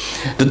world.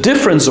 The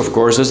difference, of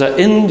course, is that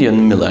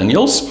Indian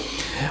millennials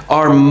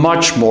are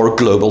much more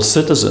global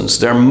citizens.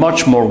 They're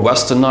much more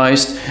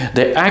westernized.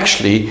 They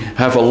actually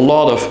have a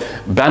lot of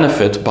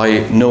benefit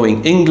by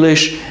knowing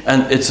English,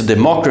 and it's a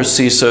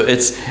democracy, so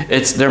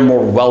they're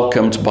more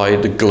welcomed by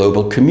the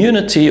global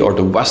community, or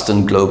the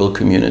Western global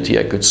community,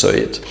 I could say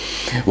it.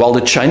 While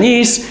the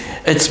Chinese,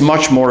 it's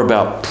much more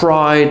about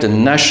pride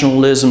and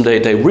nationalism.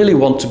 They really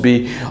want to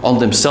be on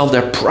themselves.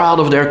 They're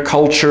proud of their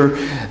culture.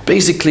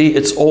 Basically,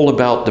 it's all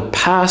about the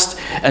past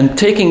and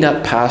taking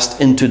that past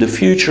into the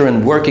future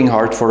and working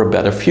hard for a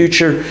better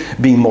future,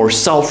 being more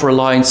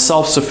self-reliant,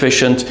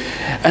 self-sufficient,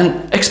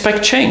 and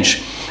expect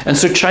change. And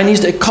so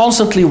Chinese, they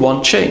constantly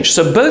want change.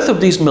 So both of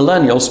these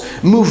millennials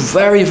move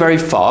very, very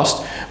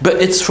fast,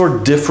 but it's for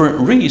different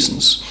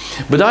reasons.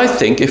 But I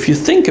think, if you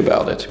think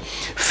about it,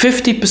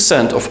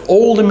 50% of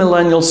all the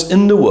millennials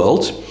in the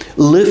world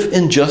live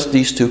in just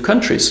these two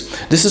countries.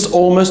 This is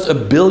almost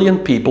 1 billion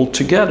people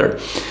together.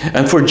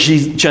 And for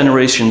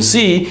Generation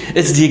Z,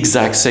 it's the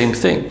exact same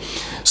thing.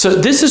 So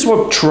this is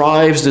what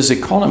drives this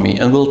economy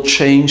and will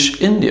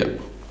change India.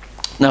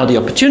 Now, the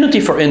opportunity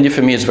for India,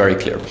 for me, is very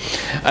clear.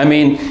 I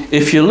mean,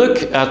 if you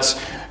look at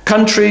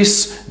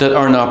countries that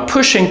are now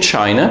pushing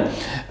China,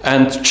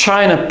 and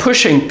China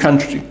pushing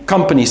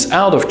companies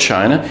out of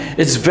China,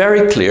 it's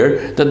very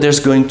clear that there's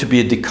going to be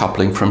a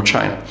decoupling from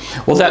China.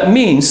 What that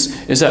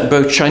means is that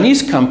both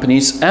Chinese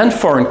companies and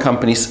foreign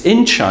companies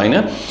in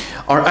China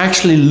are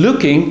actually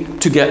looking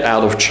to get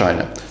out of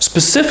China,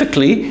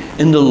 specifically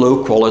in the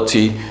low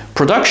quality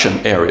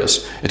production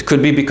areas. It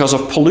could be because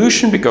of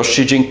pollution, because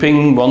Xi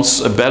Jinping wants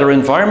a better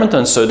environment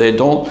and so they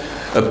don't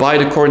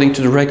abide according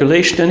to the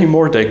regulation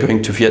anymore. They're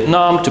going to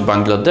Vietnam, to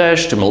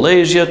Bangladesh, to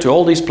Malaysia, to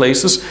all these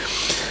places.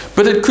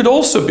 But it could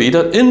also be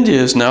that India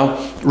is now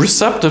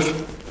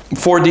receptive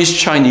for these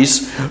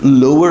Chinese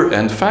lower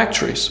end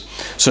factories.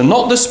 So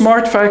not the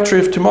smart factory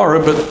of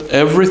tomorrow, but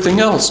everything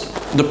else.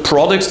 The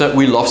products that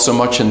we love so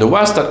much in the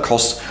West that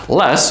cost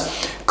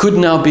less could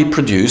now be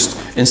produced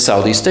in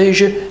Southeast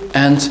Asia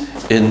and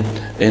in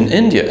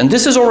India. And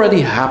this is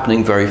already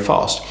happening very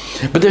fast.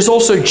 But there's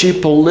also a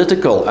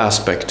geopolitical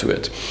aspect to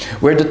it,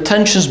 where the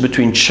tensions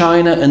between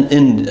China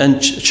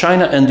and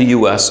China and the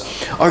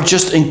US are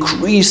just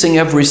increasing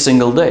every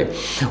single day.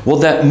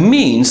 What that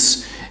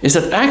means is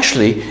that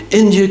actually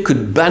India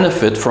could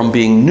benefit from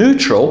being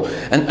neutral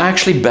and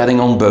actually betting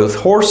on both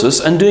horses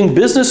and doing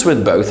business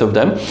with both of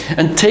them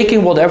and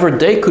taking whatever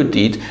they could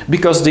eat,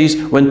 because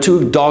when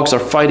two dogs are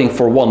fighting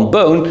for one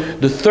bone,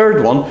 the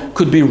third one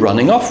could be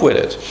running off with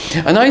it.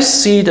 And I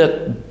see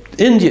that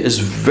India is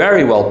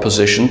very well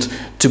positioned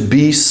to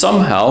be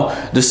somehow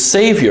the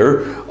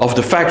savior of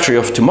the factory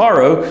of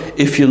tomorrow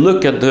if you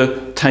look at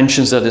the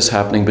tensions that is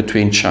happening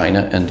between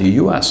China and the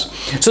US.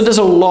 So there's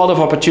a lot of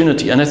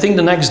opportunity, and I think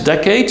the next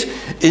decade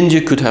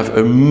India could have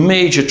a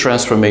major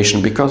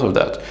transformation because of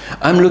that.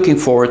 I'm looking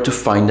forward to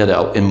find that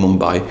out in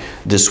Mumbai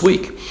this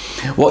week.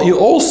 What you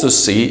also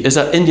see is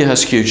that India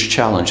has huge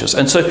challenges,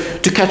 and so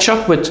to catch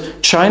up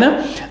with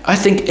China, I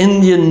think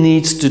India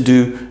needs to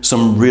do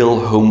some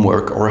real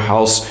homework or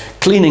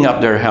cleaning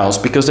up their house,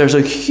 because there's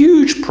a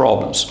huge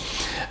problems.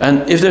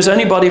 And if there's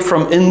anybody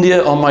from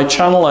India on my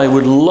channel, I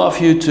would love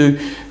you to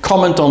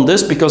comment on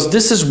this, because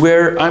this is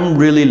where I'm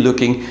really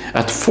looking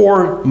at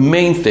 4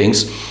 main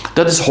things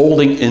that is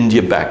holding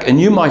India back.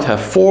 And you might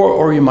have 4,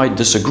 or you might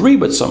disagree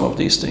with some of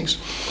these things.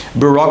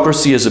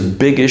 Bureaucracy is a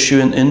big issue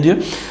in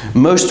India.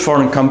 Most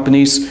foreign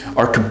companies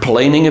are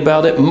complaining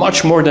about it,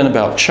 much more than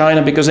about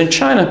China, because in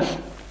China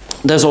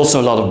there's also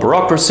a lot of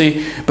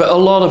bureaucracy, but a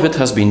lot of it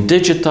has been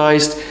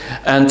digitized,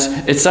 and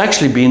it's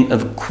actually been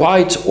a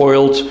quite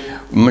oiled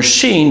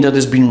machine that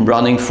has been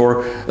running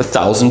for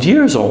 1,000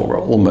 years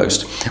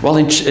almost. While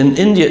in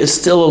India it's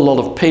still a lot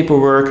of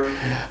paperwork,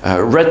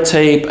 red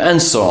tape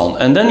and so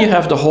on. And then you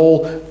have the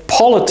whole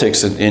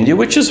politics in India,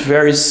 which is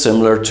very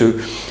similar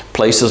to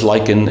places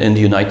like in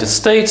the United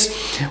States,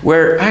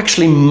 where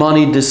actually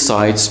money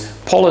decides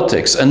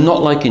politics, and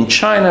not like in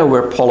China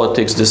where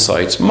politics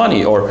decides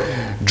money or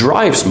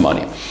drives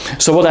money.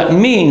 So what that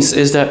means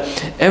is that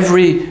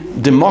every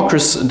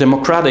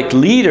democratic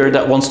leader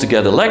that wants to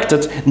get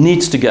elected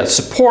needs to get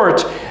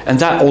support, and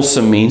that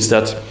also means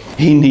that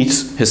he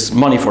needs his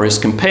money for his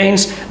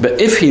campaigns, but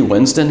if he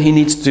wins, then he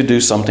needs to do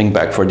something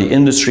back for the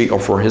industry or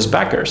for his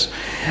backers.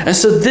 And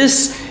so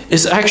this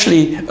is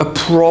actually a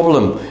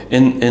problem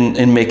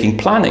in making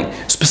planning,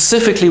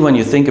 specifically when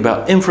you think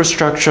about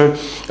infrastructure,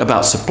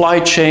 about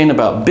supply chain,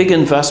 about big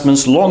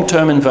investments,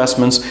 long-term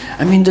investments.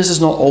 I mean, this is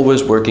not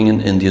always working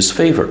in India's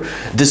favor,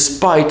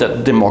 despite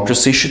that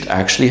democracy should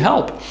actually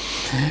help.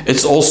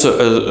 It's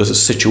also a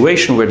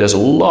situation where there's a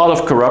lot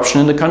of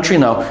corruption in the country.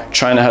 Now,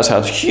 China has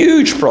had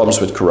huge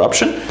problems with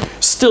corruption,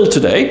 still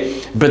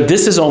today, but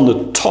this is on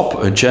the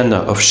top agenda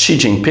of Xi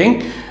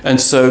Jinping, and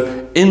so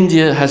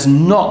India has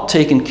not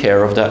taken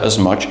care of that as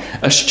much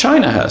as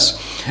China has.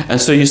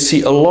 And so you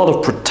see a lot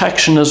of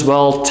protection as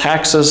well,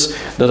 taxes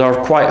that are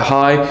quite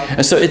high.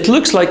 And so it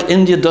looks like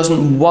India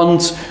doesn't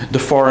want the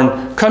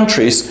foreign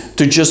countries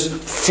to just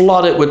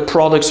flood it with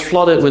products,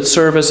 flood it with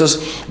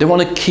services. They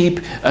want to keep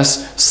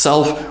as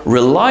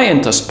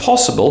self-reliant as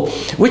possible,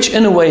 which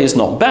in a way is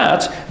not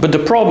bad. But the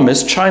problem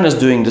is China's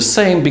doing the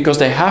same because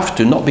they have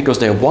to, not because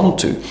they want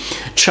to.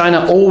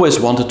 China always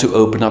wanted to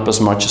open up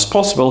as much as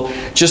possible,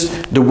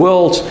 just the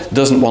world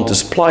doesn't want to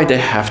supply, they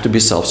have to be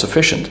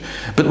self-sufficient.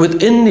 But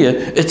with India,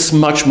 it's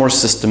much more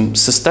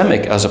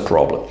systemic as a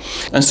problem.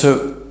 And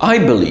so I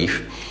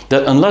believe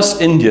that unless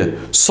India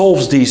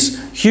solves these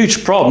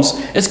huge problems,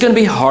 it's going to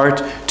be hard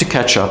to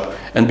catch up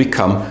and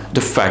become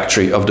the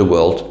factory of the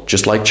world,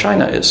 just like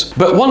China is.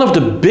 But one of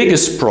the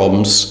biggest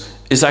problems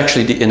is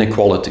actually the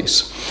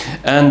inequalities.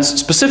 And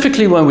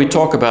specifically when we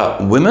talk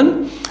about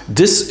women,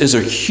 this is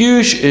a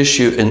huge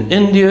issue in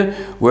India,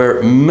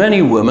 where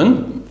many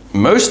women,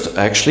 most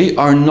actually,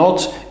 are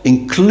not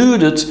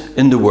included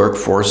in the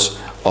workforce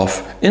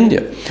of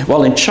India.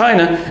 While in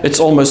China, it's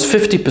almost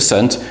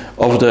 50%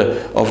 of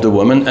the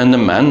women and the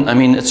men. I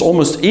mean, it's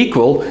almost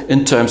equal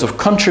in terms of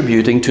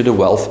contributing to the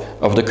wealth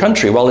of the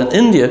country. While in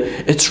India,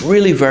 it's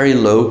really very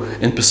low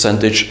in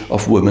percentage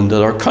of women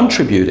that are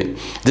contributing.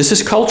 This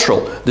is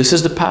cultural, this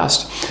is the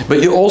past.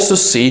 But you also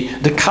see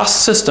the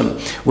caste system,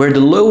 where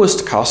the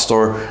lowest caste,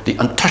 or the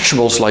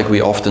untouchables like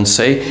we often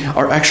say,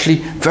 are actually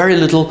very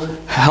little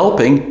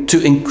helping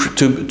to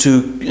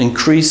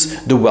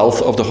increase the wealth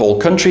of the whole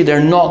country.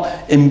 They're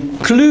not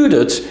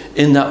included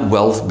in that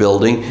wealth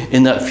building,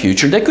 in that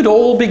future. They could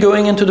all be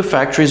going into the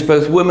factories,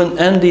 both women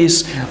and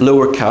these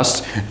lower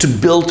castes, to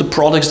build the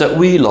products that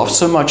we love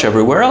so much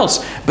everywhere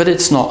else. But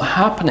it's not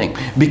happening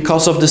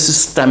because of the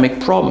systemic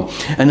problem.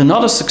 And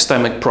another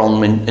systemic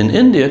problem in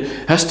India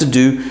has to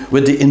do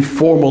with the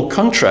informal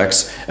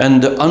contracts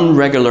and the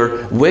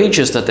irregular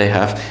wages that they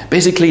have.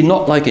 Basically,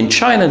 not like in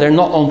China, they're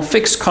not on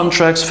fixed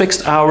contracts,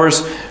 fixed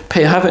hours,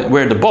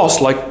 where the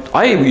boss, like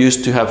I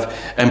used to have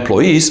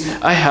employees,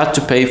 I had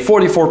to pay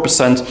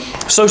 44%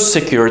 social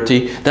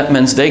security. That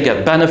means they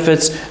get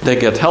benefits, they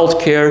get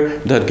health care,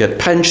 they get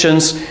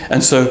pensions,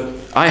 and so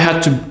I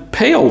had to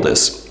pay all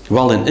this.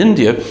 Well, in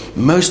India,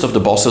 most of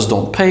the bosses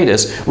don't pay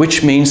this,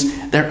 which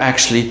means they're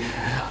actually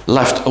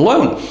left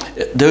alone.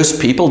 Those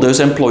people, those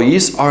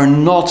employees, are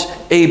not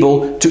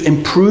able to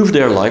improve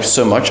their life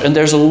so much, and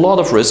there's a lot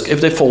of risk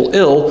if they fall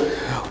ill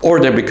or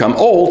they become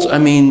old. I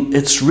mean,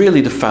 it's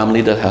really the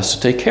family that has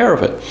to take care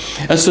of it.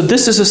 And so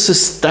this is a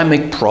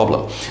systemic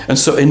problem. And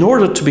so in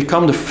order to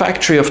become the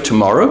factory of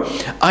tomorrow,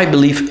 I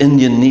believe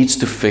India needs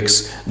to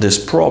fix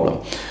this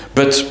problem.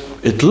 But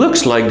it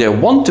looks like they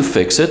want to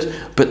fix it,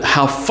 but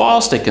how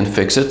fast they can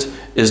fix it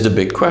is the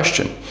big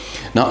question.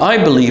 Now,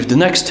 I believe the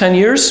next 10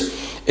 years,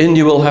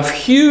 India will have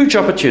huge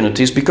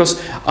opportunities, because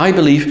I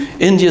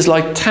believe India is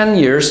like 10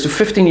 years to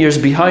 15 years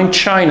behind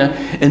China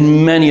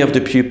in many of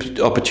the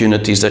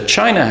opportunities that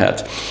China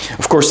had.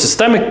 Of course,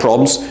 systemic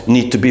problems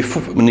need to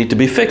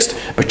be fixed,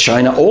 but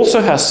China also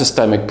has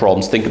systemic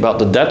problems. Think about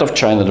the debt of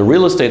China, the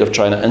real estate of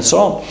China, and so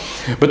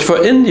on. But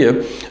for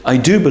India, I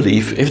do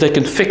believe if they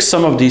can fix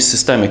some of these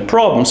systemic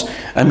problems,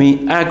 I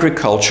mean,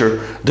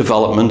 agriculture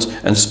development,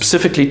 and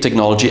specifically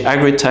technology,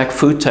 agri-tech,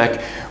 food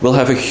tech, will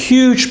have a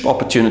huge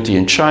opportunity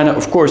in China.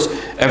 Of course,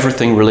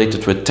 everything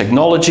related with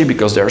technology,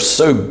 because they're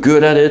so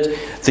good at it.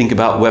 Think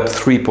about Web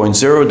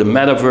 3.0, the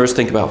metaverse,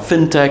 think about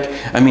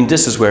fintech. I mean,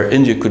 this is where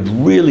India could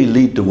really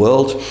lead the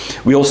world.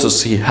 We also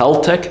see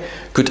health tech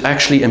could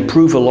actually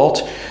improve a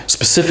lot,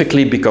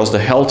 specifically because the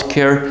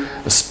healthcare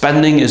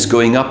spending is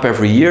going up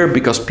every year,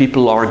 because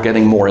people are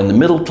getting more in the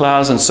middle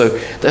class, and so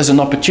there's an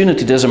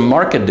opportunity, there's a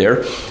market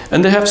there,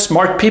 and they have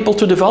smart people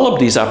to develop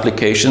these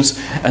applications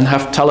and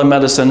have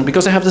telemedicine,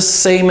 because they have the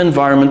same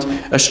environment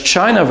as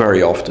China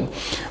very often.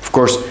 Of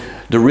course,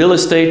 the real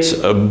estate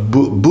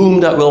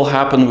boom that will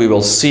happen, we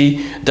will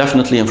see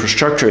definitely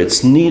infrastructure.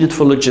 It's needed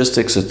for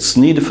logistics, it's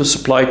needed for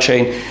supply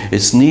chain,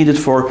 it's needed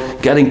for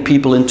getting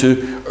people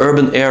into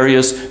urban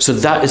areas. So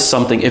that is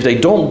something, if they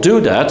don't do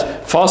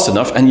that fast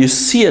enough, and you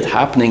see it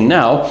happening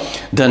now,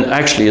 then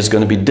actually it's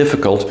going to be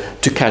difficult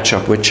to catch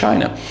up with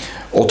China.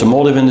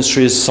 Automotive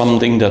industry is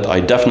something that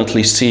I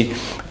definitely see,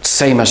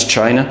 same as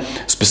China,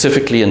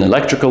 specifically in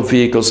electrical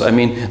vehicles. I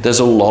mean, there's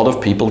a lot of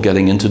people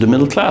getting into the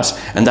middle class,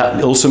 and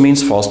that also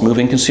means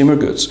fast-moving consumer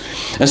goods.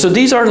 And so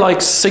these are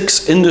like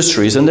 6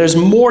 industries, and there's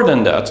more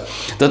than that,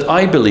 that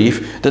I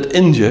believe that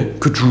India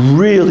could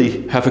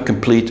really have a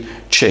complete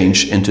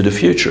change into the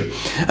future.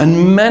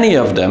 And many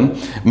of them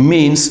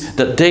means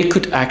that they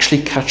could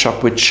actually catch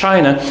up with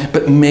China,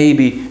 but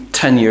maybe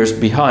 10 years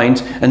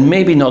behind, and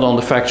maybe not on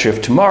the factory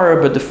of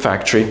tomorrow, but the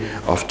factory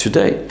of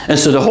today. And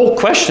so the whole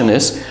question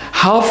is,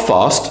 how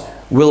fast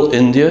will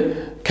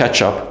India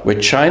catch up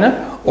with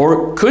China,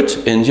 or could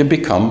India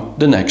become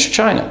the next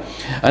China?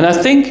 And I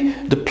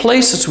think the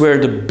places where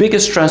the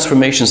biggest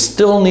transformation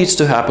still needs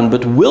to happen,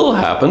 but will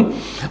happen,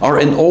 are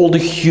in all the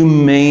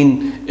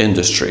humane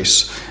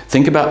industries.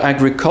 Think about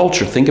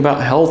agriculture, think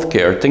about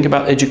healthcare, think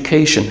about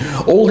education.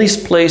 All these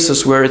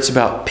places where it's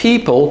about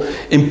people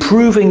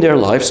improving their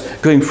lives,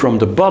 going from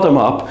the bottom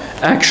up,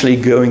 actually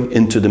going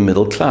into the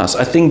middle class.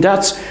 I think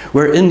that's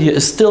where India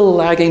is still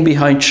lagging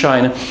behind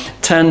China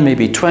 10,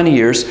 maybe 20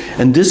 years.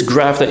 And this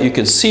graph that you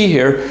can see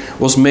here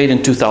was made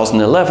in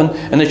 2011,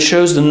 and it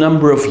shows the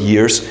number of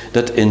years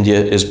that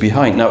India is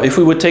behind. Now, if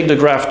we would take the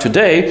graph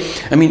today,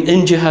 I mean,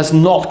 India has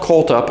not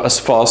caught up as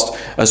fast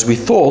as we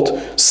thought,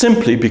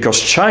 simply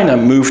because China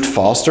moved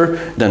faster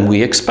than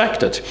we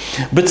expected.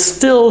 But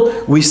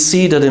still, we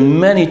see that in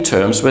many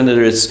terms,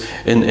 whether it's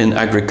in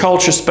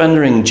agriculture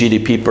spending,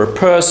 GDP per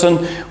person,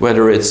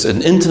 whether it's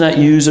in internet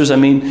users, I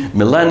mean,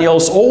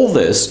 millennials, all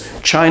this,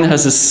 China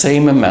has the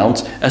same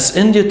amount as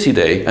India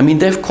today. I mean,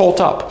 they've caught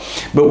up.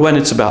 But when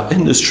it's about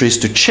industries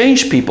to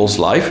change people's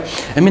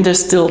life, I mean, they're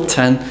still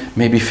 10,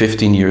 maybe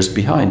 15 years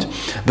behind.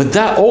 But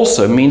that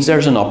also means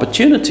there's an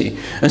opportunity.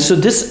 And so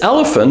this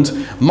elephant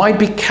might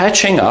be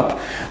catching up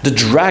the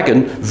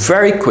dragon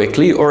very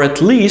quickly, or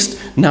at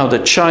least now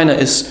that China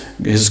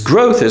his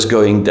growth is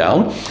going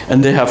down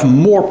and they have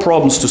more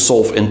problems to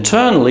solve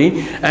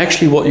internally,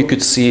 actually what you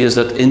could see is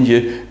that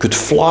India could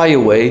fly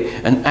away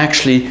and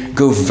actually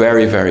go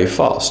very, very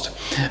fast.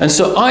 And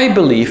so I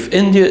believe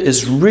India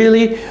is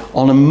really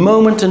on a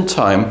moment in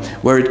time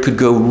where it could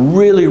go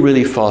really,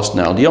 really fast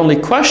now. The only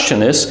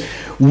question is,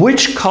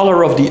 which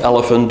color of the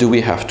elephant do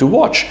we have to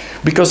watch?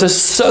 Because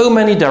there's so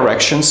many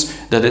directions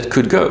that it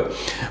could go.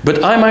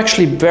 But I'm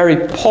actually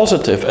very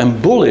positive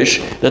and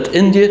bullish that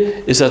India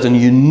is at a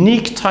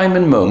unique time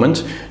and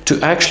moment to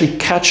actually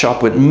catch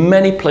up with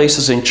many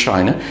places in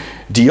China.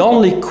 The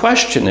only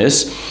question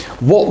is,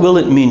 what will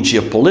it mean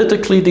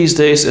geopolitically these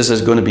days? Is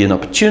it going to be an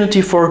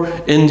opportunity for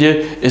India?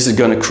 Is it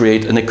going to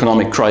create an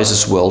economic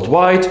crisis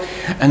worldwide?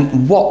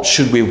 And what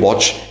should we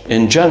watch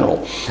in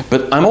general?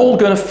 But I'm all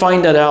going to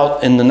find that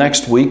out in the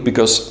next week,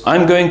 because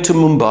I'm going to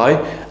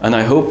Mumbai and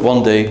I hope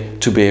one day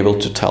to be able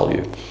to tell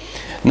you.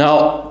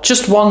 Now,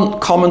 just one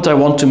comment I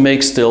want to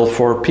make still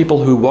for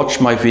people who watch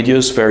my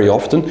videos very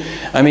often.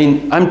 I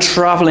mean, I'm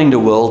traveling the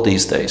world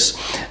these days,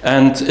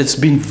 and it's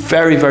been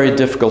very, very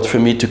difficult for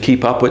me to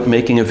keep up with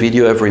making a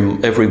video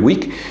every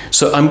week.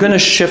 So I'm going to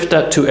shift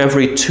that to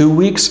every 2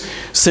 weeks,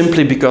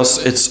 simply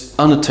because it's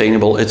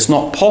unattainable. It's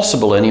not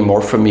possible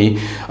anymore for me.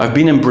 I've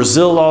been in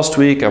Brazil last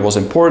week, I was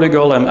in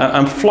Portugal,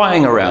 I'm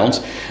flying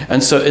around,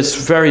 and so it's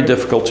very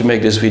difficult to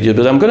make this video,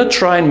 but I'm going to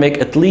try and make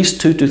at least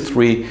 2 to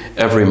 3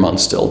 every month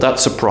still.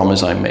 That's a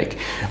promise I make.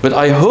 But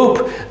I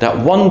hope that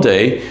one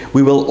day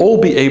we will all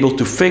be able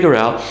to figure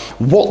out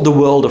what the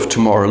world of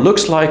tomorrow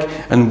looks like,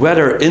 and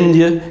whether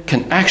India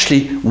can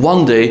actually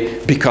one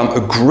day become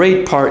a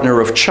great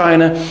partner of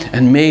China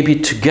and maybe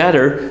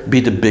together be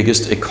the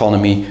biggest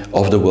economy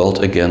of the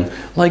world again,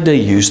 like they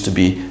used to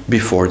be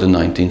before the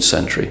 19th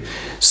century.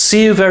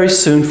 See you very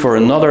soon for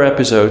another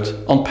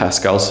episode on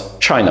Pascal's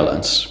China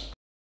Lens.